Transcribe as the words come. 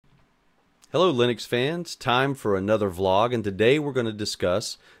Hello Linux fans, time for another vlog, and today we're going to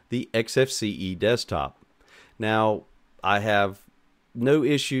discuss the XFCE desktop. Now, I have no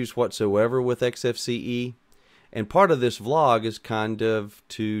issues whatsoever with XFCE, and part of this vlog is kind of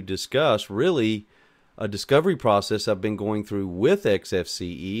to discuss really a discovery process I've been going through with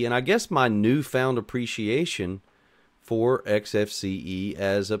XFCE, and I guess my newfound appreciation for XFCE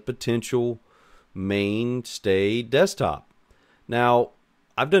as a potential mainstay desktop. Now,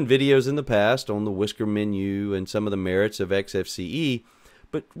 I've done videos in the past on the Whisker menu and some of the merits of XFCE,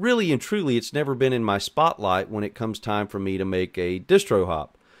 but really and truly it's never been in my spotlight when it comes time for me to make a distro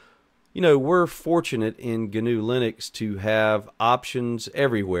hop. You know, we're fortunate in GNU Linux to have options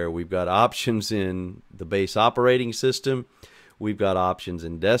everywhere. We've got options in the base operating system, we've got options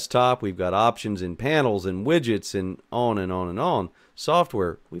in desktop, we've got options in panels and widgets and on and on and on.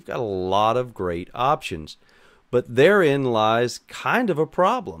 Software, we've got a lot of great options. But therein lies kind of a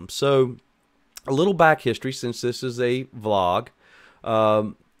problem. So a little back history, since this is a vlog.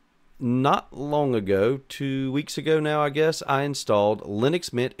 Not long ago, 2 weeks ago now I guess, I installed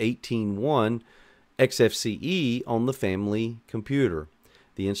Linux Mint 18.1 XFCE on the family computer.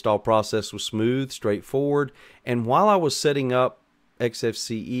 The install process was smooth, straightforward, and while I was setting up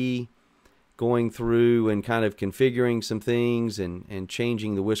XFCE, going through and kind of configuring some things and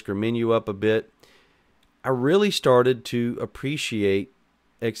changing the Whisker menu up a bit, I really started to appreciate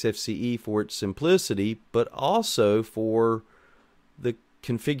XFCE for its simplicity, but also for the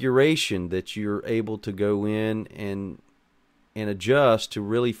configuration that you're able to go in and adjust to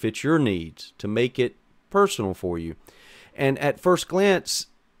really fit your needs, to make it personal for you. And at first glance,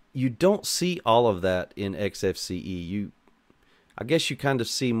 you don't see all of that in XFCE. I guess you kind of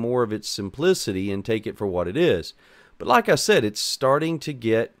see more of its simplicity and take it for what it is. But like I said, it's starting to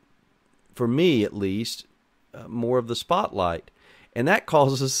get, for me at least, more of the spotlight, and that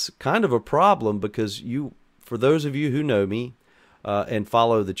causes kind of a problem because for those of you who know me and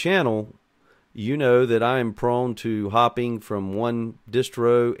follow the channel, you know that I am prone to hopping from one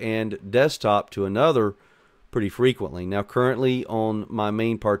distro and desktop to another pretty frequently. Now currently on my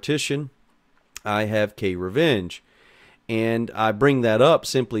main partition I have K-Revenge, and I bring that up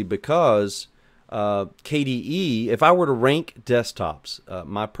simply because KDE, if I were to rank desktops,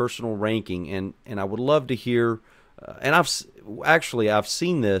 my personal ranking, and I would love to hear, and I've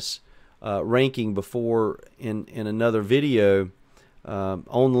seen this ranking before in another video on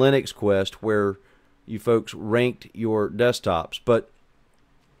Linux Quest where you folks ranked your desktops. But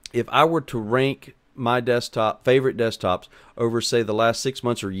if I were to rank my favorite desktops over, say, the last 6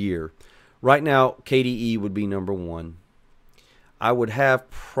 months or year, right now KDE would be number one. I would have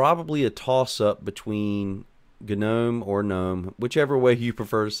probably a toss-up between GNOME or GNOME, whichever way you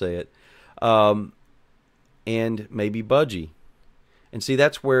prefer to say it, and maybe Budgie. And see,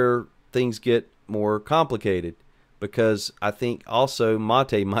 that's where things get more complicated, because I think also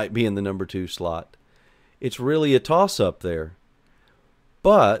Mate might be in the number 2 slot. It's really a toss-up there.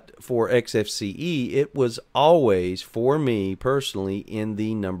 But for XFCE, it was always, for me personally, in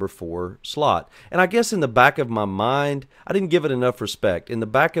the number 4 slot. And I guess in the back of my mind, I didn't give it enough respect. In the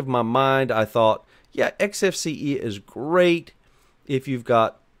back of my mind, I thought, yeah, XFCE is great if you've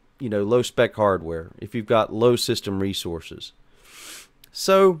got, low spec hardware, if you've got low system resources.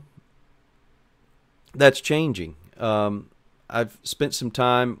 So that's changing. I've spent some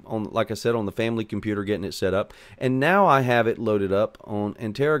time on, like I said, on the family computer getting it set up, and now I have it loaded up on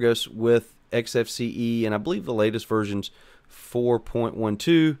Antergos with XFCE, and I believe the latest version's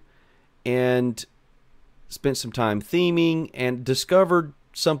 4.12, and spent some time theming and discovered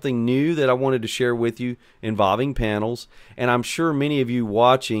something new that I wanted to share with you involving panels. And I'm sure many of you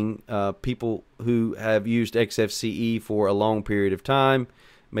watching, people who have used XFCE for a long period of time,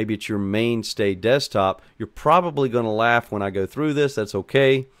 maybe it's your mainstay desktop, you're probably going to laugh when I go through this. That's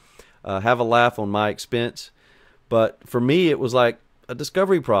okay. Have a laugh on my expense. But for me, it was like a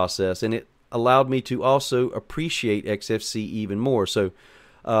discovery process, and it allowed me to also appreciate XFCE even more. So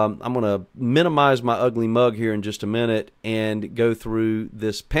I'm going to minimize my ugly mug here in just a minute and go through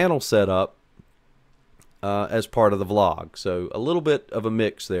this panel setup as part of the vlog. So a little bit of a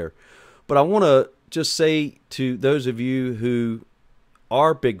mix there. But I want to just say to those of you who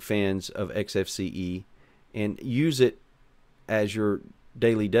are big fans of XFCE and use it as your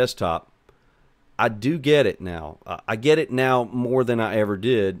daily desktop, I do get it now. I get it now more than I ever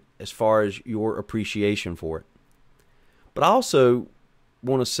did as far as your appreciation for it. But I also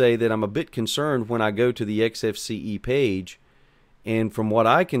want to say that I'm a bit concerned when I go to the XFCE page, and from what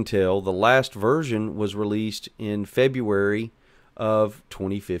I can tell, the last version was released in February of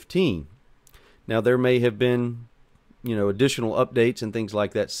 2015. Now there may have been additional updates and things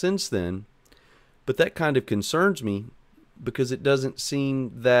like that since then, But that kind of concerns me because it doesn't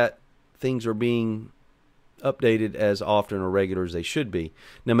seem that things are being updated as often or regular as they should be.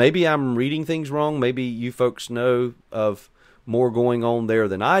 Now, maybe I'm reading things wrong. Maybe you folks know of more going on there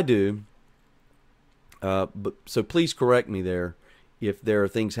than I do. But so please correct me there if there are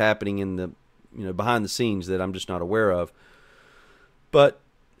things happening in the behind the scenes that I'm just not aware of. But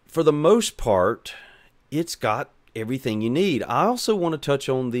for the most part, it's got everything you need. I also want to touch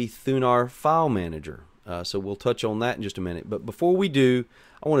on the Thunar file manager. So we'll touch on that in just a minute. But before we do,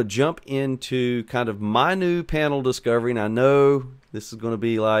 I want to jump into kind of my new panel discovery. And I know this is going to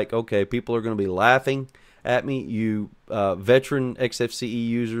be like, okay, people are going to be laughing at me. You veteran XFCE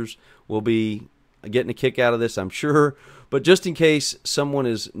users will be getting a kick out of this, I'm sure. But just in case someone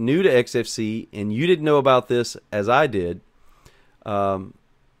is new to XFCE and you didn't know about this as I did, then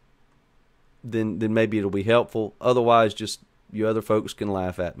maybe it'll be helpful. Otherwise, just you other folks can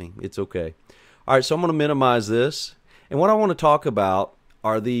laugh at me. It's okay. All right, so I'm going to minimize this. And what I want to talk about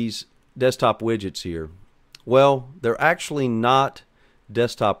are these desktop widgets here. Well, they're actually not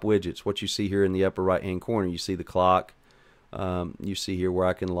desktop widgets. What you see here in the upper right-hand corner, you see the clock. You see here where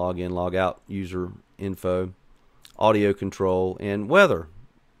I can log in, log out, user info, audio control, and weather.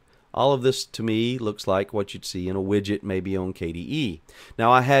 All of this to me looks like what you'd see in a widget maybe on KDE.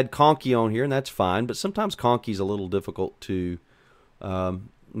 Now I had Conky on here, and that's fine, but sometimes Conky is a little difficult to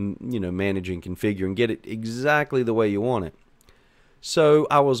manage and configure and get it exactly the way you want it. So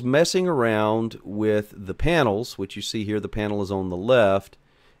I was messing around with the panels, which you see here. The panel is on the left,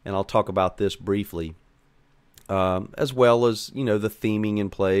 and I'll talk about this briefly, as well as the theming in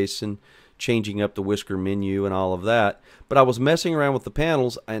place and changing up the whisker menu and all of that. But I was messing around with the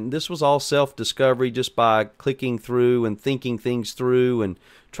panels, and this was all self-discovery just by clicking through and thinking things through and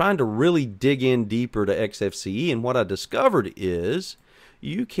trying to really dig in deeper to XFCE. And what I discovered is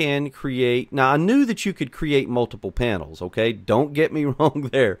you can create, now I knew that you could create multiple panels, okay? Don't get me wrong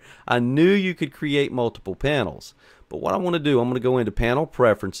there. I knew you could create multiple panels. But what I want to do, I'm going to go into panel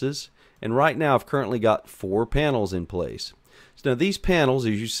preferences, and right now I've currently got 4 panels in place. So now these panels,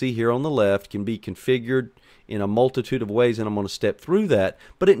 as you see here on the left, can be configured in a multitude of ways, and I'm going to step through that.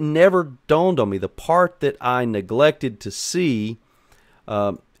 But it never dawned on me, the part that I neglected to see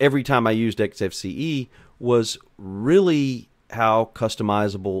every time I used XFCE was really how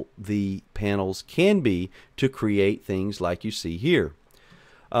customizable the panels can be to create things like you see here.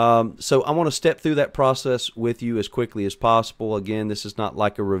 So I want to step through that process with you as quickly as possible. Again, this is not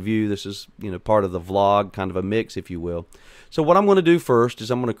like a review. This is part of the vlog, kind of a mix, if you will. So what I'm going to do first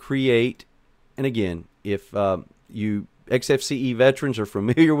is I'm going to create, and again, if you XFCE veterans are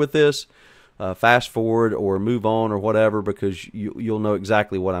familiar with this, fast forward or move on or whatever, because you'll know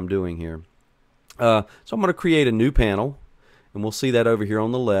exactly what I'm doing here. So I'm going to create a new panel, and we'll see that over here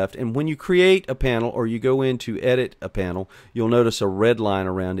on the left. And when you create a panel or you go in to edit a panel, you'll notice a red line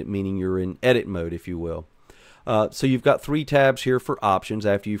around it, meaning you're in edit mode, if you will. So you've got 3 tabs here for options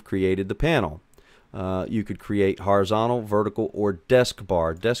after you've created the panel. You could create horizontal, vertical, or desk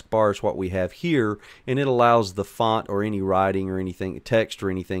bar. Desk bar is what we have here, and it allows the font or any writing or anything, text or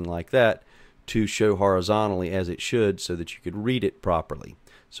anything like that, to show horizontally as it should so that you could read it properly.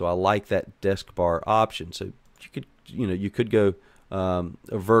 So I like that desk bar option. So you could go a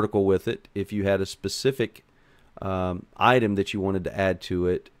vertical with it if you had a specific item that you wanted to add to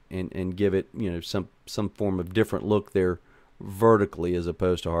it and give it some form of different look there vertically as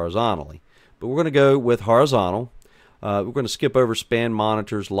opposed to horizontally. But we're going to go with horizontal. We're going to skip over span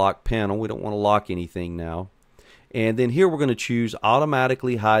monitors, lock panel. We don't want to lock anything now. And then here we're going to choose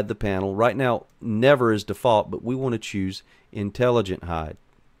automatically hide the panel. Right now never is default, but we want to choose intelligent hide.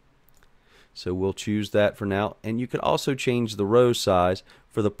 So we'll choose that for now. And you could also change the row size.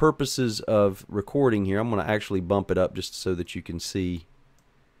 For the purposes of recording here, I'm going to actually bump it up just so that you can see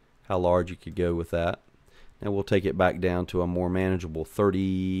how large you could go with that. Now we'll take it back down to a more manageable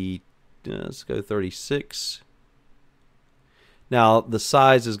 30, let's go 36. Now the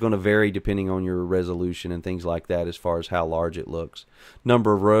size is going to vary depending on your resolution and things like that as far as how large it looks.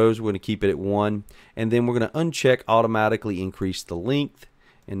 Number of rows, we're going to keep it at 1. And then we're going to uncheck automatically increase the length.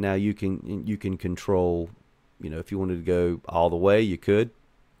 And now you can control, if you wanted to go all the way, you could.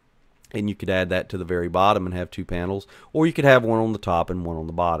 And you could add that to the very bottom and have 2 panels. Or you could have one on the top and one on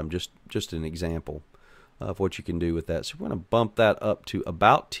the bottom. Just an example of what you can do with that. So we're going to bump that up to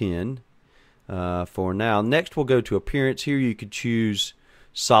about 10 for now. Next we'll go to appearance. Here you could choose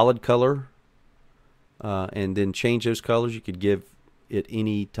solid color and then change those colors. You could give it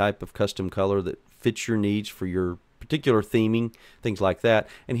any type of custom color that fits your needs for your particular theming, things like that.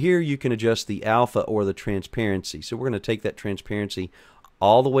 And here you can adjust the alpha or the transparency. So we're going to take that transparency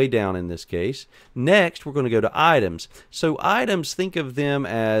all the way down in this case. Next, we're going to go to items. So items, think of them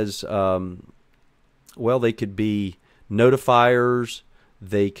as, well, they could be notifiers,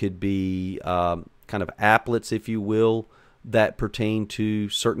 they could be kind of applets, if you will, that pertain to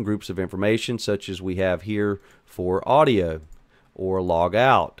certain groups of information, such as we have here for audio or log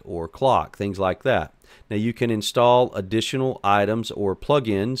out or clock, things like that. Now you can install additional items or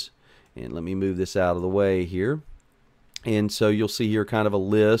plugins, and let me move this out of the way here. And so you'll see here kind of a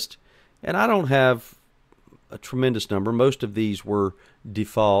list, and I don't have a tremendous number. Most of these were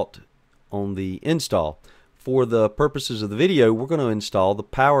default on the install. For the purposes of the video, we're going to install the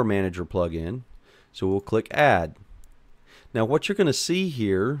Power Manager plugin. So we'll click Add. Now what you're going to see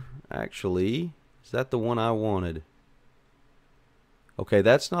here, actually, is that the one I wanted? Okay,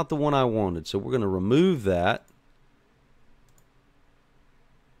 that's not the one I wanted. So we're going to remove that.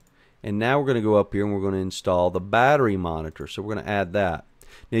 And now we're going to go up here and we're going to install the battery monitor. So we're going to add that.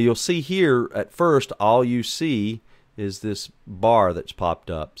 Now you'll see here at first all you see is this bar that's popped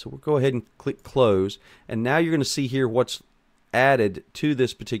up. So we'll go ahead and click close, and now you're going to see here what's added to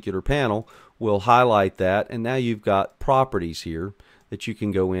this particular panel. We'll highlight that, and now you've got properties here that you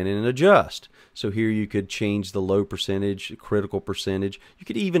can go in and adjust. So here you could change the low percentage, critical percentage. You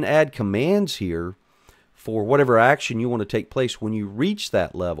could even add commands here for whatever action you want to take place when you reach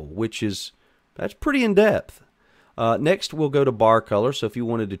that level, that's pretty in depth. Next we'll go to bar color. So if you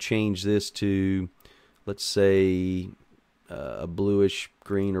wanted to change this to, let's say, a bluish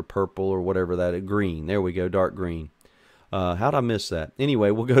green or purple or whatever that, green. There we go, dark green. How'd I miss that? Anyway,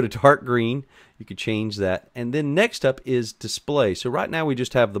 we'll go to dark green. You could change that. And then next up is display. So right now we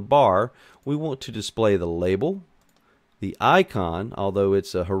just have the bar. We want to display the label, the icon, although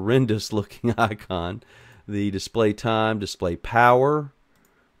it's a horrendous looking icon, the display time, display power,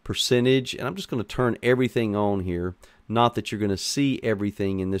 percentage, and I'm just going to turn everything on here. Not that you're going to see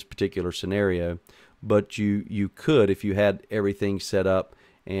everything in this particular scenario, but you could if you had everything set up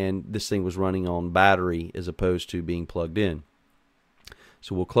and this thing was running on battery as opposed to being plugged in.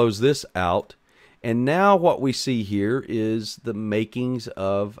 So we'll close this out, and now what we see here is the makings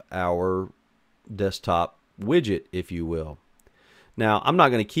of our desktop widget, if you will. Now I'm not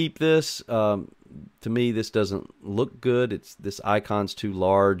going to keep this. To me, this doesn't look good. This icon's too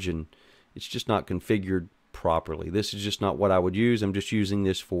large and it's just not configured properly. This is just not what I would use. I'm just using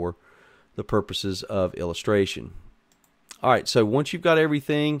this for the purposes of illustration. Alright, so once you've got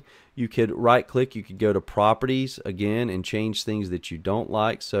everything, you could right click, you could go to properties again and change things that you don't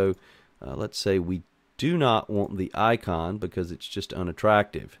like. So let's say we do not want the icon because it's just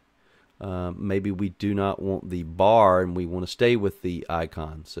unattractive. Maybe we do not want the bar and we want to stay with the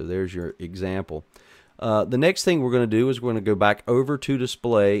icon. So there's your example. The next thing we're going to do is we're going to go back over to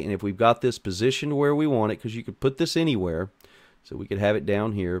display, and if we've got this positioned where we want it, because you could put this anywhere, so we could have it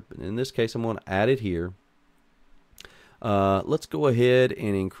down here, but in this case I'm going to add it here. Let's go ahead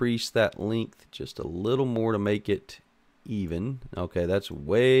and increase that length just a little more to make it even. Okay, that's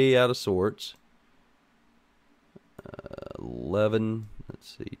way out of sorts. 11,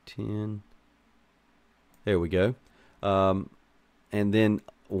 let's see, 10. There we go. And then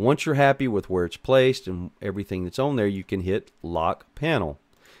once you're happy with where it's placed and everything that's on there, you can hit lock panel.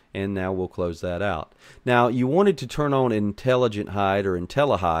 And now we'll close that out. Now you wanted to turn on intelligent hide or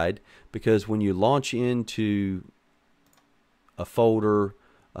IntelliHide because when you launch into a folder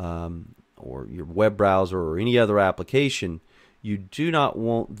or your web browser or any other application, you do not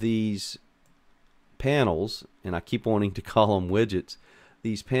want these panels, and I keep wanting to call them widgets,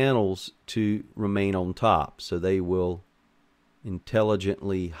 these panels to remain on top, so they will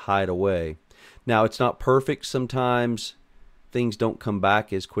intelligently hide away. Now it's not perfect. Sometimes things don't come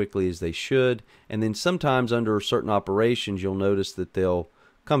back as quickly as they should, and then sometimes under certain operations you'll notice that they'll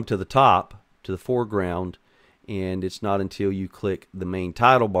come to the top, to the foreground, and it's not until you click the main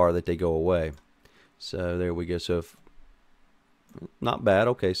title bar that they go away. So there we go. So if, not bad.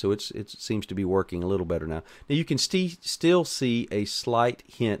 Okay, so it seems to be working a little better now. Now you can still see a slight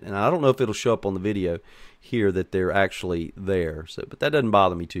hint, and I don't know if it'll show up on the video here that they're actually there. So, but that doesn't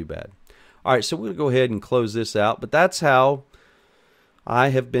bother me too bad. All right, so we're going to go ahead and close this out. But that's how I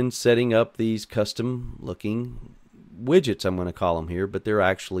have been setting up these custom looking widgets, I'm going to call them here, but they're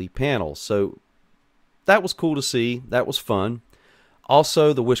actually panels. So that was cool to see. That was fun.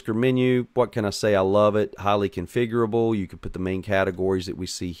 Also, the whisker menu, what can I say? I love it. Highly configurable. You can put the main categories that we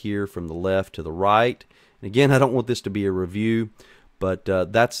see here from the left to the right. And again, I don't want this to be a review, but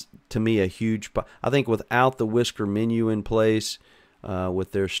that's, to me, a huge... I think without the whisker menu in place,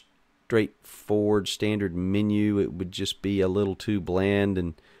 with their straightforward standard menu, it would just be a little too bland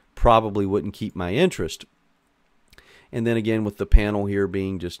and probably wouldn't keep my interest. And then again, with the panel here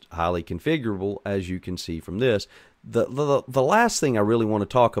being just highly configurable, as you can see from this. The last thing I really want to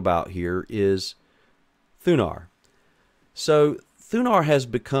talk about here is Thunar. So Thunar has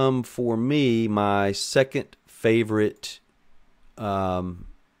become, for me, my second favorite file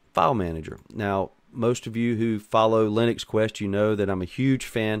manager. Now, most of you who follow Linux Quest, you know that I'm a huge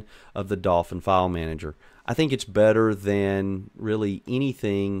fan of the Dolphin file manager. I think it's better than really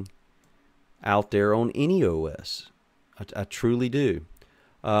anything out there on any OS. I truly do.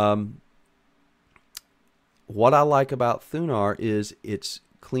 What I like about Thunar is its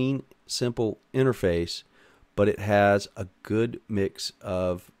clean, simple interface, but it has a good mix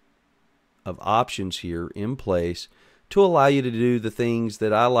of options here in place to allow you to do the things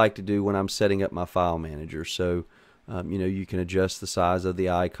that I like to do when I'm setting up my file manager. So, you know, you can adjust the size of the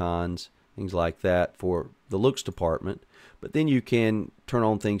icons, things like that for the looks department. But then you can turn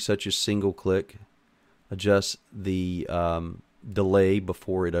on things such as single click, adjust the delay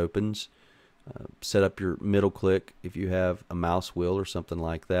before it opens, set up your middle click if you have a mouse wheel or something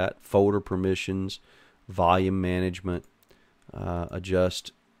like that, folder permissions, volume management,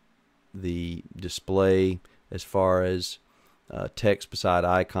 adjust the display as far as text beside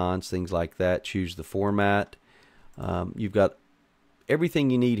icons, things like that, choose the format. You've got everything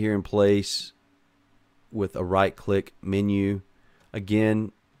you need here in place with a right-click menu.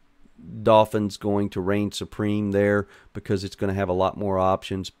 Again, Dolphin's going to reign supreme there because it's going to have a lot more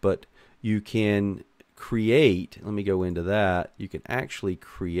options, but you can create, let me go into that, you can actually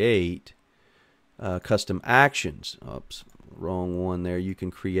create custom actions. Oops, wrong one there. You can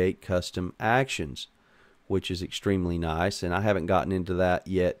create custom actions, which is extremely nice, and I haven't gotten into that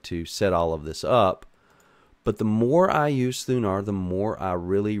yet to set all of this up. But the more I use Thunar, the more I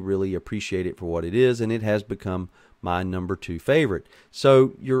really, really appreciate it for what it is, and it has become my #2 favorite.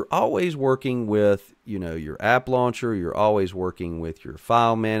 So you're always working with, you know, your app launcher, you're always working with your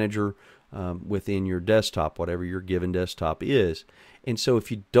file manager within your desktop, whatever your given desktop is. And so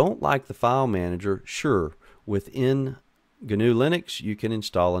if you don't like the file manager, sure, within GNU Linux you can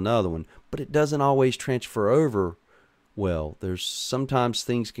install another one, but it doesn't always transfer over well. There's sometimes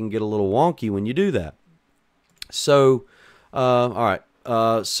things can get a little wonky when you do that. So, all right,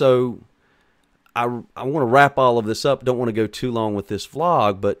 so I want to wrap all of this up. Don't want to go too long with this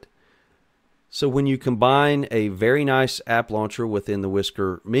vlog, but so when you combine a very nice app launcher within the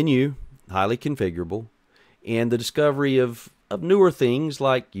Whisker menu, highly configurable, and the discovery of newer things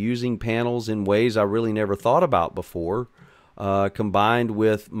like using panels in ways I really never thought about before, combined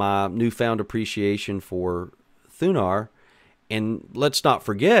with my newfound appreciation for Thunar, and let's not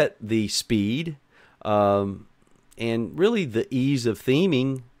forget the speed, and really the ease of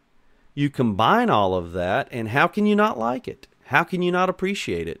theming, you combine all of that, and how can you not like it? How can you not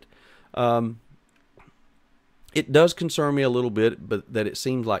appreciate it? It does concern me a little bit, but that it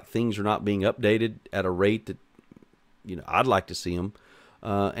seems like things are not being updated at a rate that, you know, I'd like to see them.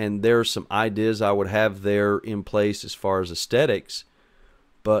 And there are some ideas I would have there in place as far as aesthetics,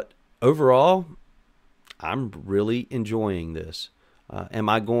 but overall, I'm really enjoying this. Am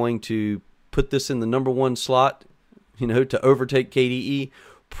I going to put this in the #1 slot, you know, to overtake KDE?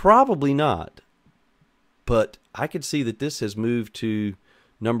 Probably not. But I could see that this has moved to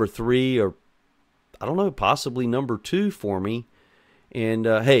 #3, or I don't know, possibly #2 for me. And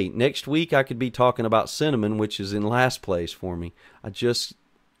hey, next week I could be talking about Cinnamon, which is in last place for me.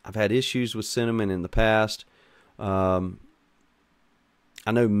 I've had issues with Cinnamon in the past. I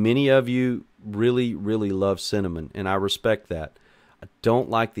know many of you really, really love Cinnamon, and I respect that. I don't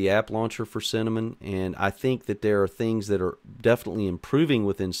like the app launcher for Cinnamon, and I think that there are things that are definitely improving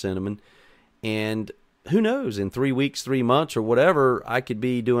within Cinnamon. And who knows, in 3 weeks, 3 months, or whatever, I could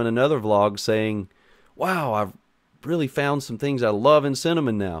be doing another vlog saying, wow, I've really found some things I love in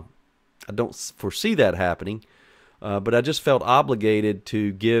Cinnamon now. I don't foresee that happening, but I just felt obligated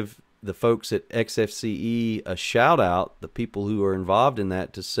to give the folks at XFCE a shout out, the people who are involved in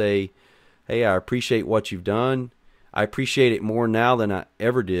that, to say, hey, I appreciate what you've done. I appreciate it more now than I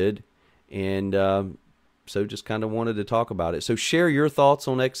ever did, and so just kind of wanted to talk about it. So share your thoughts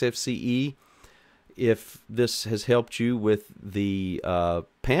on XFCE. If this has helped you with the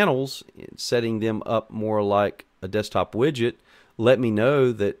panels, setting them up more like a desktop widget, let me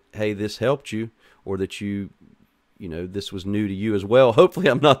know that, hey, this helped you, or that you know, this was new to you as well. Hopefully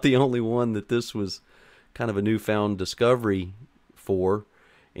I'm not the only one that this was kind of a newfound discovery for.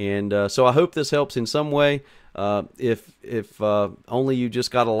 And so I hope this helps in some way. If only you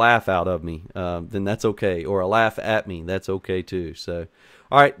just got a laugh out of me, then that's okay. Or a laugh at me, that's okay too. So,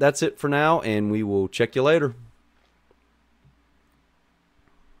 all right, that's it for now, and we will check you later.